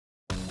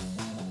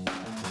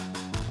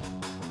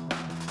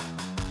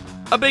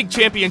A big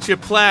championship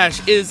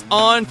clash is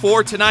on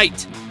for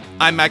tonight.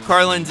 I'm Matt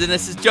Carlins, and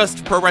this is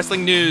Just Pro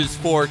Wrestling News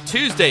for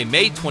Tuesday,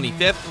 May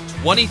 25th,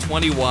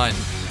 2021.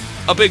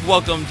 A big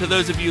welcome to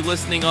those of you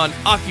listening on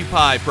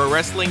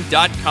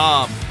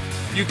OccupyProWrestling.com.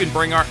 You can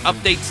bring our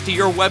updates to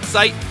your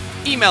website.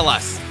 Email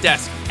us,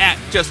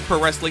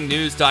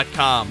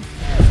 desk@justprowrestlingnews.com.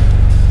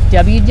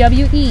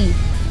 WWE.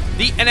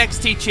 The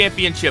NXT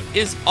Championship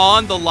is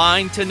on the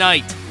line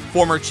tonight.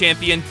 Former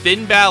champion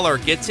Finn Balor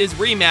gets his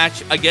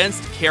rematch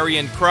against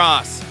Karrion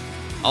Kross.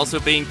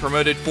 Also being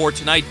promoted for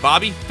tonight,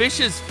 Bobby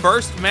Fish's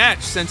first match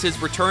since his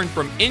return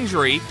from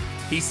injury.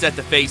 He's set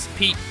to face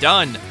Pete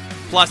Dunne.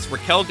 Plus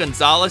Raquel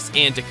Gonzalez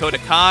and Dakota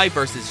Kai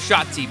versus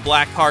Shotzi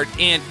Blackheart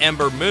and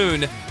Ember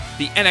Moon.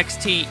 The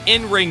NXT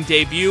in-ring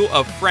debut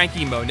of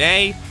Frankie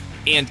Monet.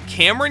 And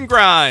Cameron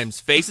Grimes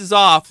faces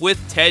off with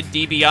Ted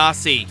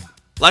DiBiase.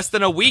 Less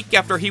than a week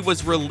after he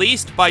was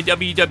released by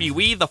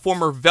WWE, the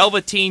former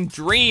Velveteen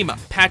Dream,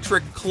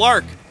 Patrick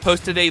Clark,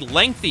 posted a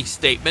lengthy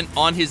statement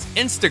on his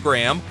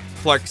Instagram.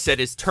 Clark said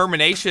his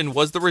termination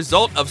was the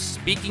result of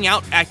speaking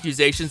out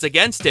accusations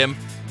against him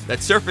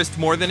that surfaced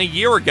more than a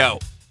year ago.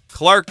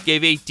 Clark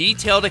gave a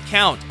detailed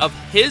account of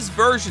his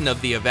version of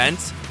the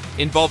events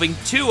involving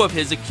two of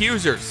his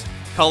accusers,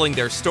 calling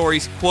their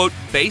stories, quote,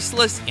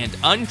 baseless and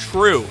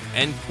untrue,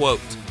 end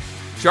quote.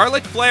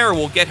 Charlotte Flair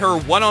will get her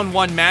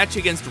one-on-one match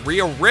against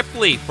Rhea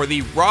Ripley for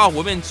the Raw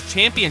Women's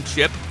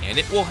Championship, and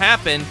it will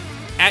happen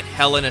at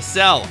Hell in a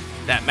Cell.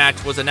 That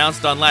match was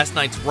announced on last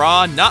night's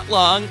Raw not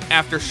long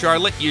after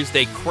Charlotte used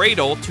a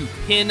cradle to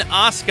pin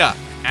Asuka.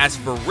 As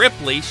for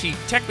Ripley, she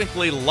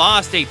technically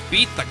lost a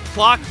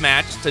beat-the-clock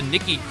match to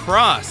Nikki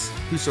Cross,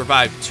 who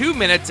survived 2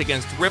 minutes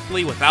against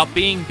Ripley without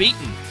being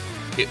beaten.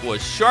 It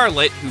was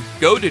Charlotte who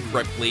goaded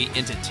Ripley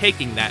into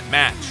taking that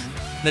match.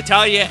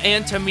 Natalya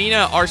and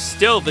Tamina are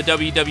still the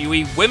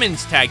WWE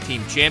Women's Tag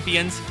Team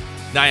Champions.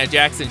 Nia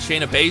Jax and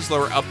Shayna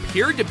Baszler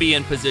appeared to be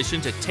in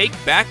position to take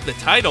back the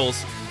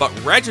titles, but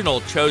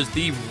Reginald chose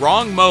the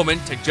wrong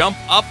moment to jump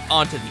up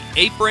onto the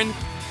apron.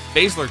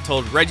 Baszler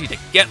told Reggie to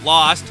get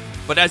lost,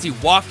 but as he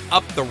walked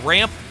up the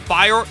ramp,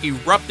 fire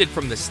erupted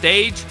from the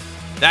stage.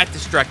 That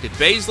distracted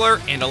Baszler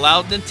and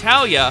allowed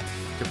Natalya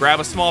to grab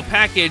a small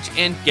package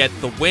and get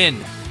the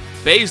win.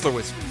 Baszler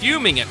was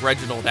fuming at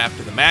Reginald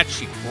after the match.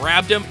 She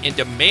grabbed him and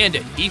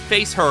demanded he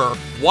face her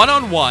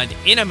one-on-one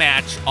in a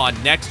match on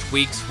next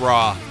week's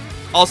Raw.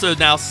 Also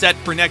now set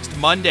for next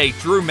Monday,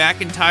 Drew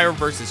McIntyre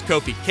versus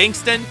Kofi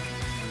Kingston.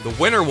 The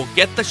winner will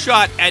get the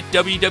shot at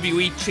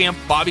WWE champ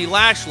Bobby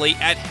Lashley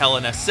at Hell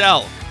in a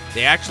Cell.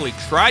 They actually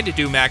tried to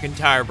do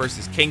McIntyre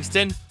versus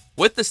Kingston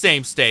with the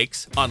same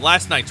stakes on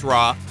last night's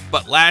Raw,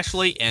 but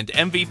Lashley and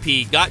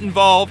MVP got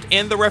involved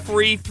and the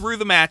referee threw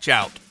the match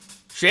out.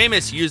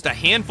 Sheamus used a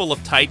handful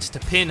of tights to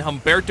pin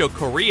Humberto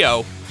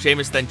Carrillo.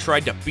 Sheamus then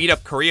tried to beat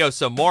up Carrillo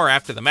some more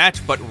after the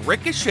match, but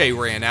Ricochet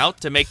ran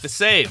out to make the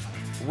save.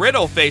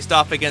 Riddle faced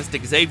off against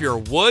Xavier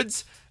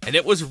Woods, and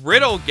it was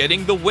Riddle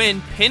getting the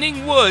win,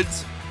 pinning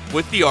Woods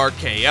with the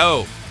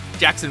RKO.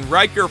 Jackson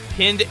Ryker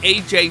pinned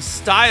AJ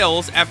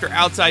Styles after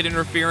outside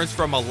interference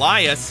from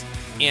Elias,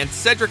 and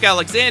Cedric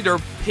Alexander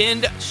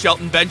pinned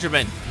Shelton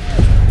Benjamin.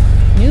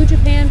 New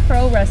Japan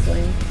Pro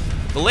Wrestling.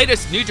 The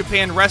latest New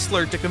Japan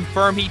wrestler to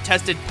confirm he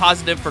tested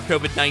positive for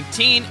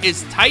COVID-19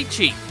 is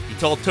Taichi. He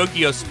told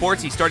Tokyo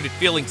Sports he started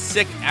feeling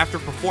sick after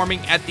performing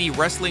at the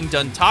Wrestling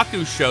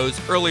Dontaku shows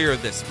earlier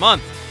this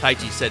month.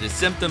 Taichi said his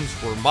symptoms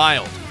were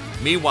mild.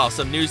 Meanwhile,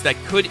 some news that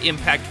could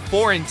impact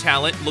foreign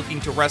talent looking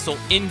to wrestle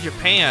in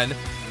Japan.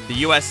 The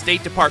U.S.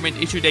 State Department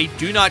issued a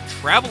do not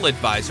travel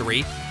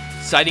advisory,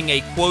 citing a,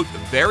 quote,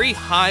 very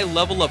high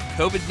level of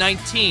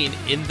COVID-19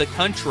 in the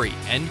country,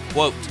 end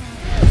quote.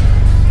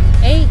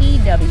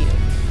 AEW.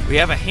 We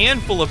have a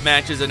handful of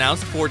matches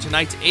announced for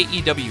tonight's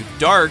AEW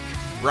Dark.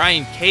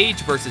 Brian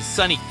Cage versus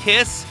Sonny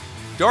Kiss,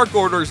 Dark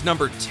Order's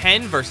number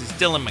 10 versus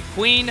Dylan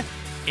McQueen,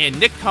 and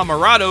Nick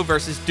Comoroto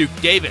versus Duke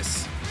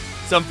Davis.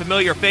 Some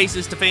familiar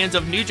faces to fans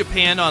of New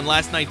Japan on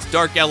last night's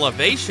Dark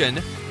Elevation.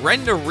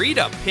 Ren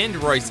Narita pinned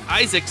Royce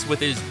Isaacs with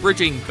his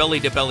bridging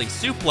belly-to-belly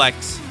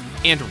suplex,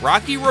 and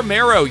Rocky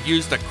Romero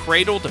used a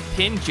cradle to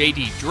pin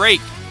JD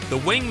Drake. The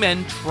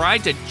Wingmen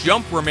tried to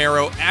jump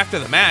Romero after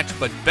the match,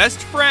 but best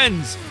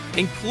friends,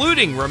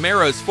 including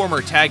Romero's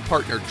former tag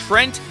partner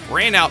Trent,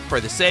 ran out for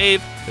the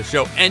save. The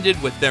show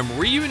ended with them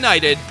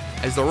reunited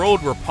as their old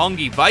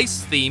Roppongi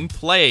Vice theme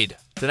played.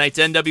 Tonight's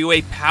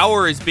NWA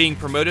Power is being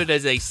promoted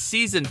as a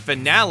season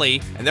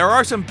finale, and there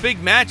are some big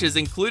matches,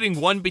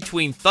 including one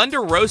between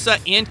Thunder Rosa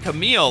and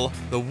Camille.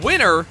 The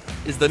winner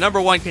is the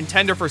number one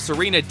contender for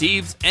Serena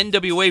Deeb's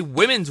NWA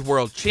Women's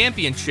World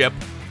Championship,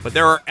 but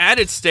there are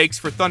added stakes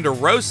for Thunder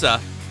Rosa.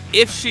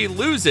 If she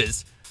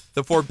loses,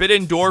 the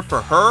forbidden door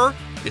for her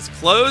is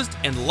closed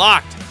and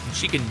locked, and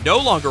she can no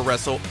longer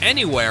wrestle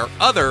anywhere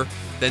other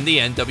than the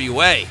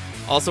NWA.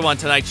 Also on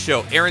tonight's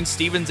show, Aaron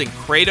Stevens and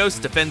Kratos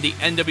defend the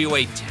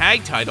NWA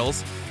tag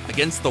titles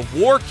against the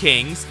War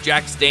Kings,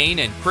 Jack Stane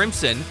and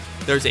Crimson.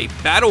 There's a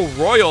battle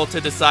royal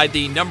to decide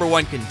the number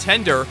one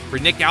contender for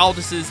Nick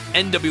Aldis's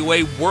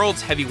NWA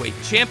World's Heavyweight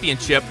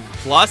Championship.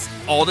 Plus,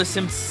 Aldis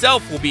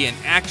himself will be in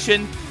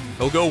action.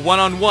 He'll go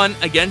one-on-one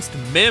against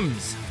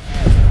Mims.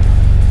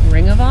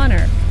 Ring of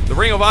Honor. The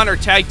Ring of Honor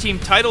tag team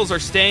titles are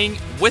staying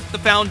with the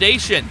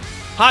Foundation.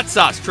 Hot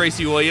Sauce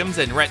Tracy Williams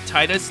and Rhett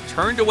Titus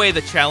turned away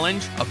the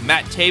challenge of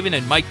Matt Taven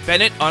and Mike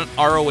Bennett on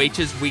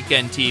ROH's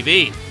Weekend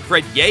TV.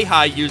 Fred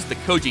Yehi used the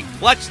Koji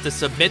Clutch to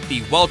submit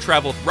the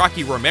well-traveled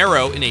Rocky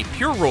Romero in a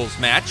Pure Rules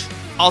match.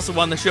 Also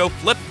on the show,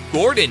 Flip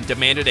Gordon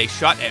demanded a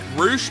shot at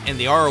Roosh in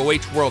the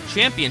ROH World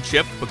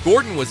Championship, but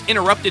Gordon was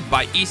interrupted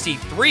by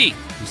EC3,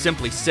 who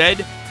simply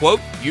said,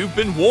 quote, "You've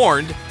been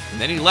warned,"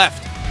 and then he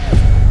left.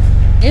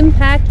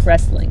 Impact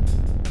Wrestling.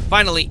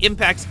 Finally,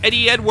 Impact's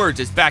Eddie Edwards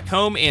is back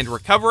home and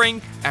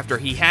recovering after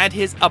he had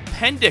his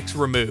appendix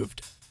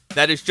removed.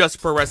 That is Just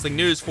Pro Wrestling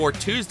News for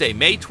Tuesday,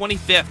 May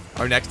 25th.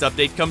 Our next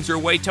update comes your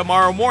way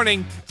tomorrow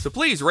morning, so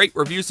please rate,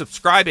 review,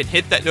 subscribe, and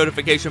hit that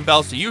notification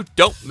bell so you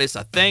don't miss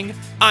a thing.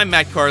 I'm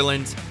Matt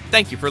Carlins.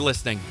 Thank you for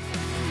listening.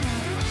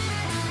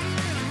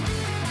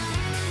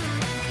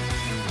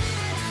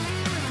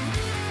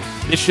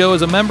 This show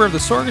is a member of the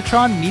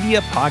Sorgatron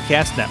Media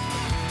Podcast Network.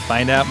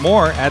 Find out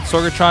more at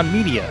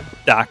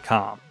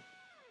sorgatronmedia.com.